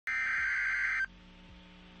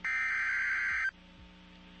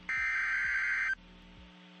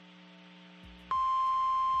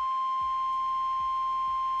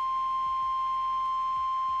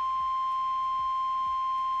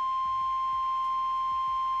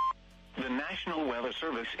The National Weather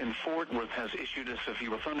Service in Fort Worth has issued a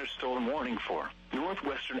severe thunderstorm warning for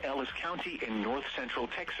Northwestern Ellis County in north-central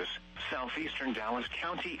Texas, Southeastern Dallas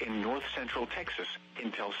County in north-central Texas,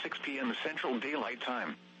 until 6 p.m. Central Daylight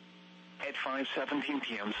Time. At 5:17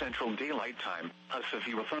 p.m. Central Daylight Time, a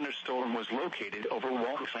severe thunderstorm was located over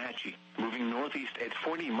Waxahachie, moving northeast at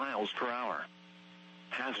 40 miles per hour.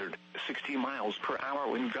 Hazard, 60 miles per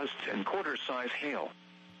hour wind gusts and quarter-size hail.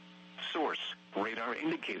 Source, radar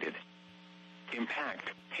indicated.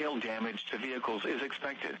 Impact, hail damage to vehicles is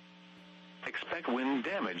expected. Expect wind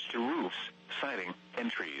damage to roofs, siding,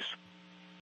 and trees.